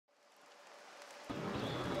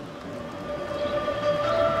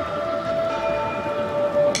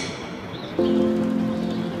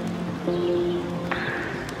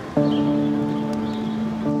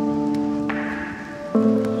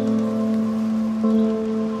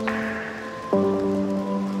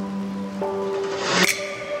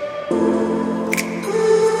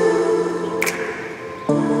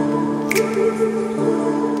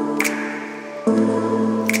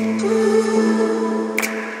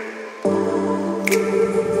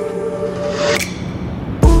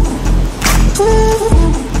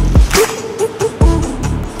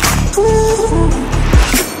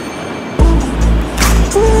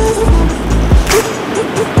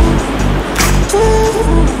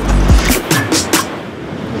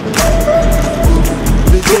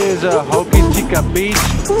is a Hokitika beach.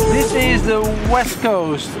 This is the west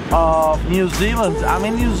coast of New Zealand. I'm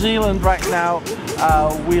in New Zealand right now.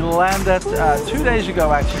 We landed 2 days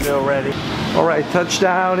ago actually already. Alright,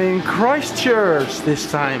 touchdown in Christchurch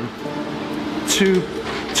this time. 2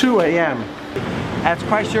 a.m. At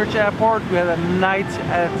Christchurch Airport. We had a night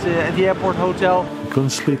at the airport hotel. Gonna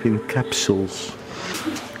sleep in capsules.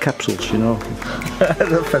 Capsules, you know.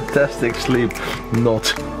 Had a fantastic sleep.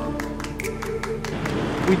 Not.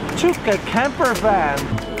 We took a camper van.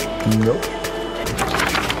 Nope.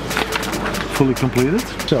 Fully completed.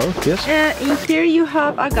 So, yes? In here you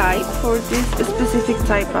have a guide for this specific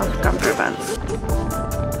type of camper vans.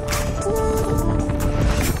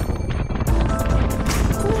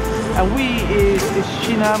 And we is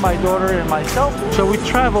Sheena, my daughter, and myself. So we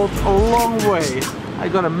traveled a long way. I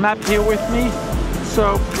got a map here with me.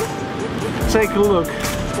 So take a look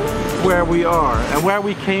where we are and where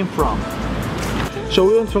we came from. So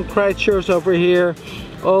we went from Christchurch over here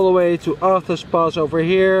all the way to Arthur's Pass over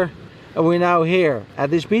here, and we're now here at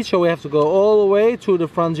this beach. So we have to go all the way to the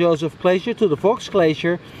Franz Josef Glacier, to the Fox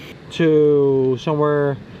Glacier, to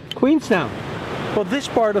somewhere Queenstown. Well, this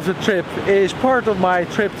part of the trip is part of my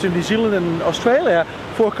trip to New Zealand and Australia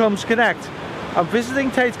for Comms Connect. I'm visiting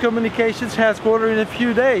TAIT Communications headquarters in a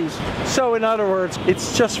few days. So in other words,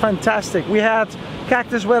 it's just fantastic. We had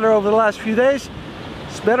cactus weather over the last few days.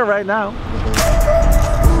 It's better right now.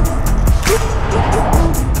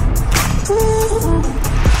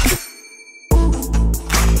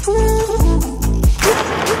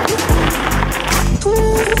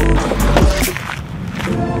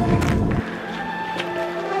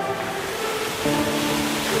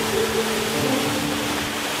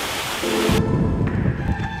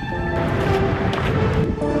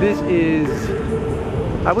 This is,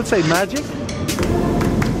 I would say, magic.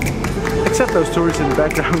 Except those tourists in the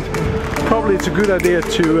background. Probably it's a good idea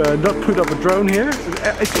to not put up a drone here.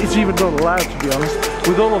 It's even not allowed, to be honest.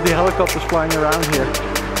 With all of the helicopters flying around here.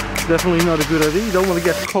 Definitely not a good idea. You don't want to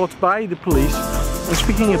get caught by the police. And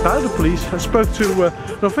speaking about the police, I spoke to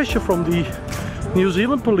an official from the New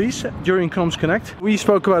Zealand police during Comms Connect. We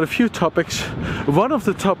spoke about a few topics. One of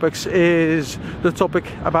the topics is the topic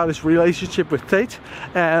about his relationship with TAIT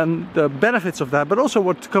and the benefits of that, but also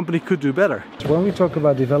what the company could do better. When we talk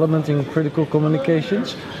about development in critical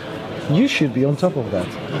communications, you should be on top of that.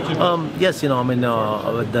 Yes, you know, I mean,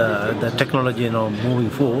 with the technology, you know, moving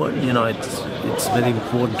forward, you know, it's very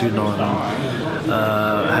important to, you know,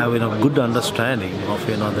 have, you know, good understanding of,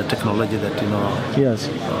 you know, the technology that, you know, yes,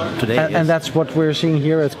 today. And, yes. And that's what we're seeing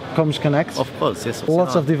here at Comms Connect. Of course, yes.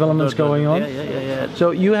 Lots of developments going on. Yeah.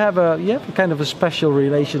 So you have a kind of a special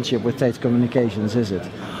relationship with TAIT Communications, is it?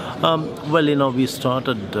 Well, you know, we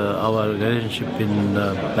started our relationship in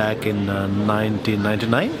back in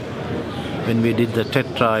 1999. When we did the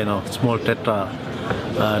Tetra, you know, small Tetra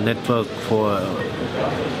network for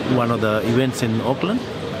one of the events in Auckland,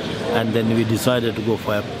 and then we decided to go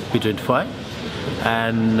for a P25.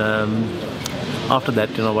 And after that,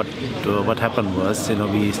 you know, what happened was, you know,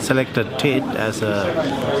 we selected TAIT as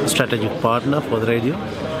a strategic partner for the radio,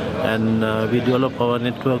 and we developed our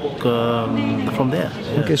network from there.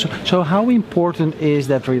 Yeah. Okay, so how important is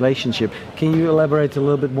that relationship? Can you elaborate a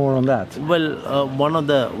little bit more on that? Well, one of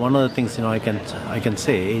the things, you know, I can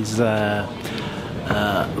say is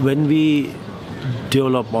when we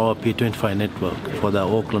developed our P25 network for the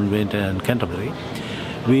Auckland, Wellington and Canterbury,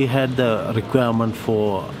 we had the requirement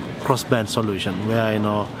for crossband solution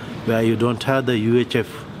where you don't have the UHF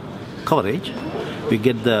coverage. We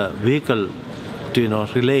get the vehicle to, you know,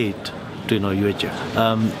 relate to, you know, UHF.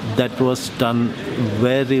 That was done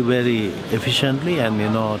very, very efficiently, and, you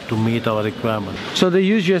know, to meet our requirement. So they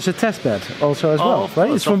use you as a test bed also as well, right?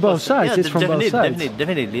 Course, it's from both sides. Yeah, it's from both sides.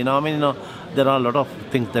 Definitely. You know, I mean, you know, there are a lot of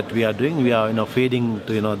things that we are doing. We are, you know, feeding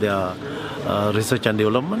to, you know, their research and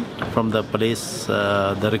development from the police,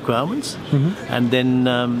 the requirements, and then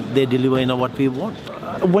they deliver, you know, what we want.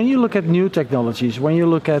 When you look at new technologies, when you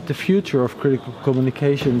look at the future of critical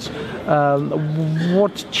communications,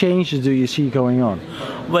 what changes do you see going on?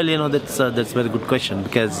 Well, you know, that's a very good question,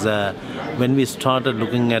 because when we started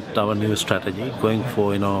looking at our new strategy, going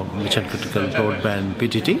for, you know, mission critical broadband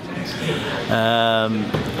PTT,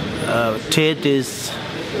 TAIT is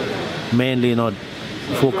mainly, you know,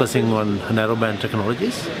 focusing on narrowband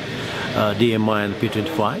technologies, DMI and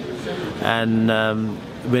P25, and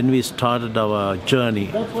when we started our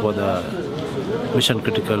journey for the mission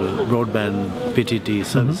critical broadband PTT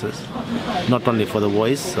services, not only for the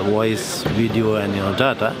voice, video, and, you know,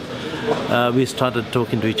 data, we started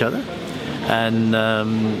talking to each other, and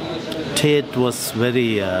TAIT was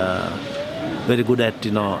very very good at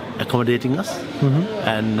accommodating us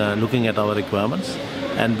and looking at our requirements,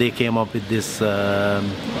 and they came up with this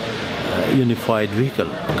unified vehicle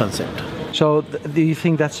concept. So do you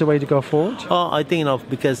think that's the way to go forward? I think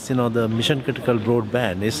because the mission critical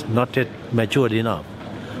broadband is not yet matured enough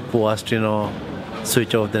for us to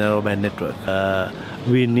switch off the narrowband network.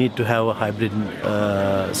 We need to have a hybrid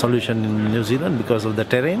solution in New Zealand because of the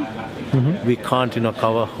terrain. We can't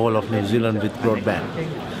cover whole of New Zealand with broadband.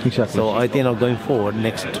 Exactly. So I think going forward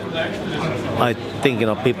next, I think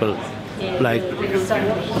people like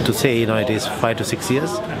to say it is 5 to 6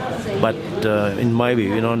 years, but in my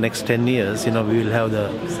view next 10 years we will have the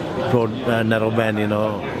narrowband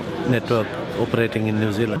network operating in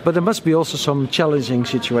New Zealand. But there must be also some challenging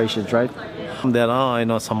situations, right? There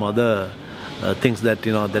are some other things that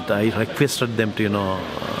that I requested them to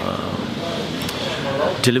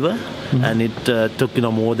deliver, and it took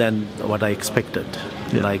more than what I expected.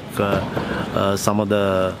 Like some of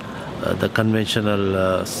the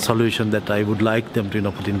conventional solution that I would like them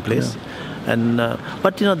to put in place, and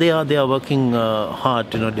but they are working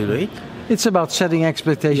hard to deliver it. It's about setting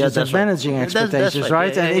expectations and managing expectations,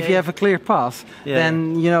 right? And if you have a clear path,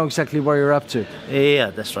 then you know exactly where you're up to.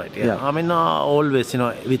 Yeah, that's right. I mean, always,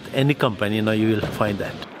 with any company, you will find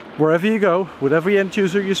that. Wherever you go, with every end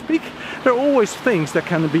user you speak, there are always things that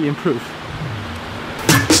can be improved.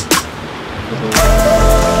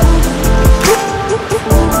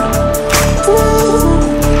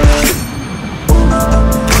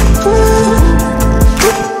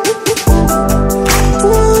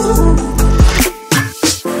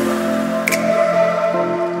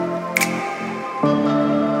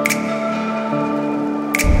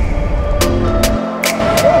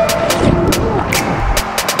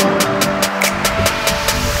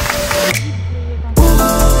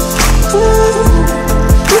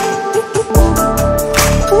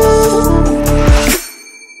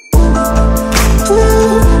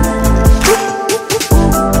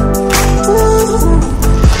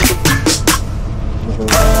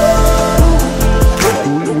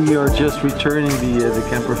 Returning the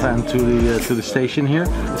camper van to the station here.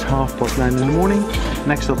 It's 9:30 in the morning.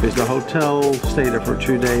 Next up is the hotel. Stay there for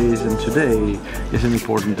 2 days, and today is an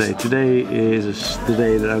important day. Today is the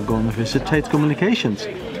day that I'm going to visit TAIT Communications,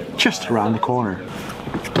 just around the corner.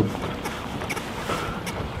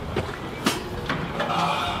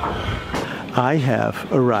 I have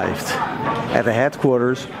arrived at the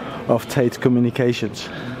headquarters of TAIT Communications.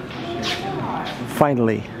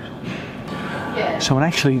 Finally. So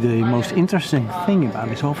actually the most interesting thing about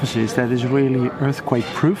this office is that it's really earthquake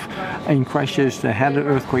proof. In Christchurch they had an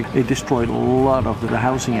earthquake. It destroyed a lot of the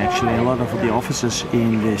housing, actually, a lot of the offices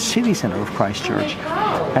in the city center of Christchurch.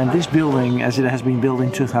 And this building, as it has been built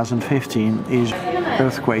in 2015, is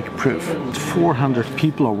earthquake proof. 400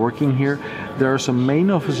 people are working here. There are some main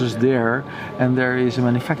offices there, and there is a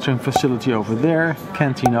manufacturing facility over there,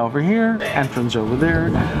 canteen over here, entrance over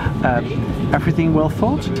there. Everything well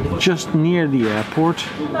thought, just near the airport.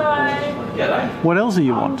 What else do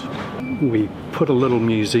you want? We put a little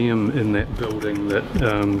museum in that building that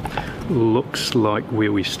looks like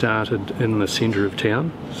where we started in the centre of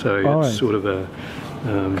town. So it's sort of a...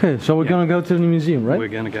 okay, so we're going to go to the museum, right? We're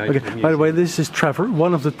going to go to the museum. By the way, this is Trevor,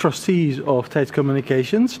 one of the trustees of TAIT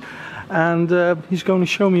Communications, and he's going to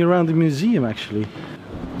show me around the museum, actually.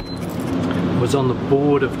 I was on the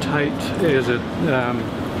board of TAIT as a...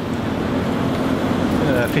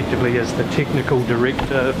 effectively as the technical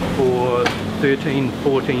director for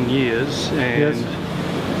 14 years, and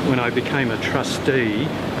when I became a trustee,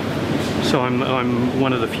 so I'm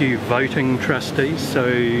one of the few voting trustees, so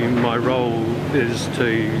my role is to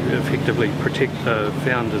effectively protect the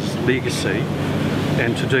founder's legacy,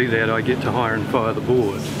 and to do that I get to hire and fire the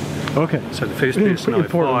board. Okay. So the first person I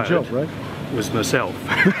fired job, right? was myself,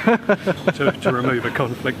 to remove a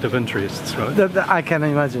conflict of interests, right? That I can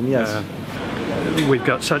imagine, yes. We've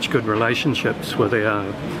got such good relationships with our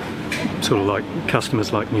sort of like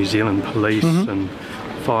customers like New Zealand Police and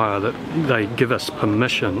Fire that they give us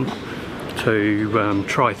permission to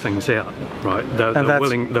try things out, right?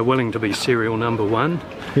 They're willing to be serial number one.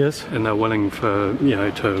 Yes. And they're willing for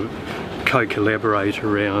to co-collaborate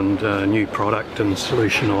around new product and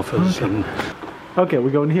solution offers. And okay,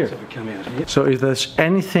 we're going here. So we come out here. So if there's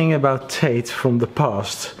anything about TAIT from the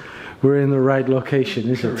past, we're in the right location,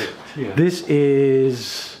 isn't it? Yeah. This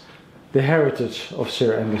is the heritage of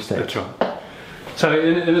Sir Angus TAIT. That's right. So,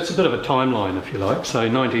 and it's a bit of a timeline, if you like. So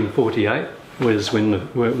 1948 was when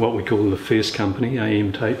what we call the first company,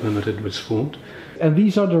 AM TAIT Limited, was formed. And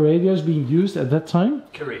these are the radios being used at that time?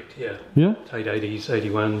 Correct, yeah. Yeah? TAIT 80s,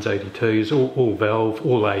 81s, 82s, all valve,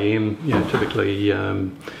 all AM, typically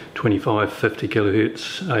 25, 50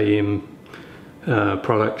 kilohertz AM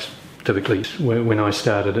products. Typically, when I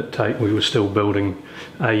started at TAIT, we were still building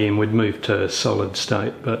AM. We'd moved to solid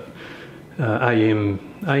state, but AM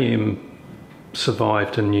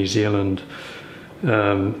survived in New Zealand,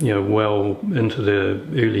 well into the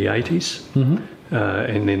early 80s.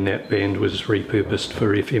 And then that band was repurposed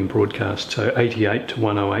for FM broadcast. So 88 to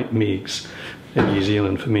 108 megs in New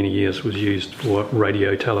Zealand for many years was used for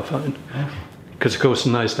radio telephone. Because, of course,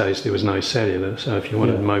 in those days there was no cellular, so if you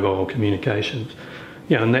wanted mobile communications,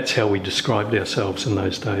 and that's how we described ourselves in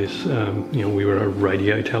those days. We were a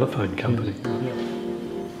radio telephone company.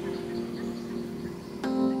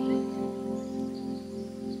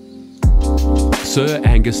 Sir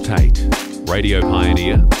Angus Tate, radio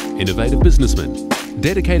pioneer, innovative businessman,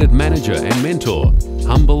 dedicated manager and mentor,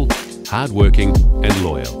 humble, hardworking and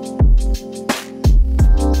loyal.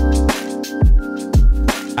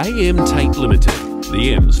 AM Tate Limited,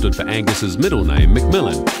 the M stood for Angus's middle name,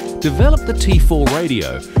 Macmillan, developed the T4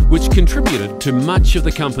 radio, which contributed to much of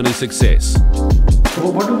the company's success.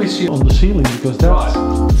 Well, what do we see on the ceiling? Because that's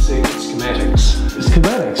Schematics.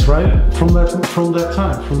 Schematics, right? Yeah. From that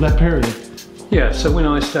time, from that period. Yeah, so when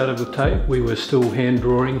I started with TAIT, we were still hand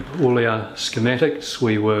drawing all our schematics.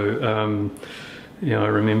 We were, I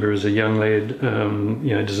remember as a young lad,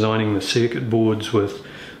 designing the circuit boards with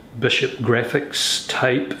Bishop graphics,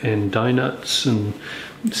 tape and donuts and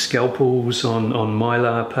scalpels on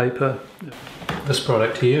mylar paper. This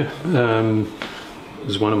product here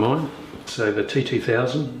is one of mine. So the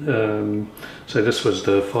T2000, so this was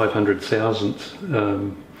the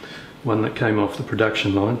 500,000th one that came off the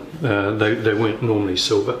production line. They weren't normally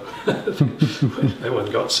silver. That one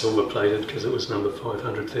got silver plated because it was number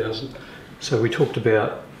 500,000. So we talked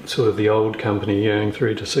about sort of the old company going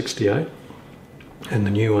through to 68 and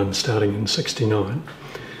the new one starting in 69.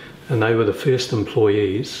 And they were the first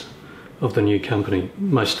employees of the new company.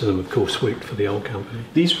 Most of them, of course, worked for the old company.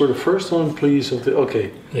 These were the first employees of the...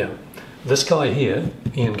 Okay. Yeah. This guy here,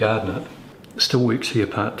 Ian Gardner, still works here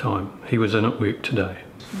part-time. He was in at work today.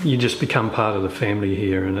 You just become part of the family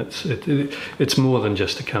here, and it's more than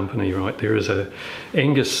just a company, right? There is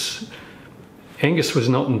Angus was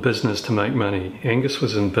not in business to make money. Angus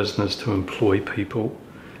was in business to employ people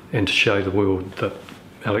and to show the world that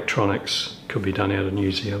electronics could be done out of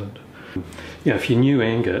New Zealand. If you knew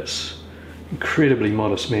Angus, incredibly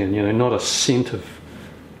modest man, not a cent of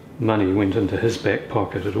money went into his back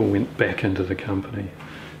pocket, it all went back into the company.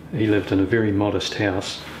 He lived in a very modest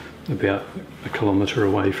house about a kilometre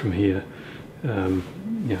away from here.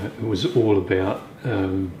 It was all about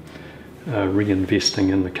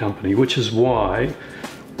reinvesting in the company, which is why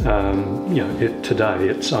today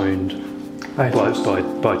it's owned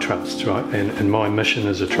by trusts, right? And my mission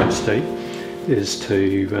as a trustee is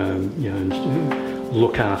to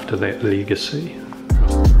look after that legacy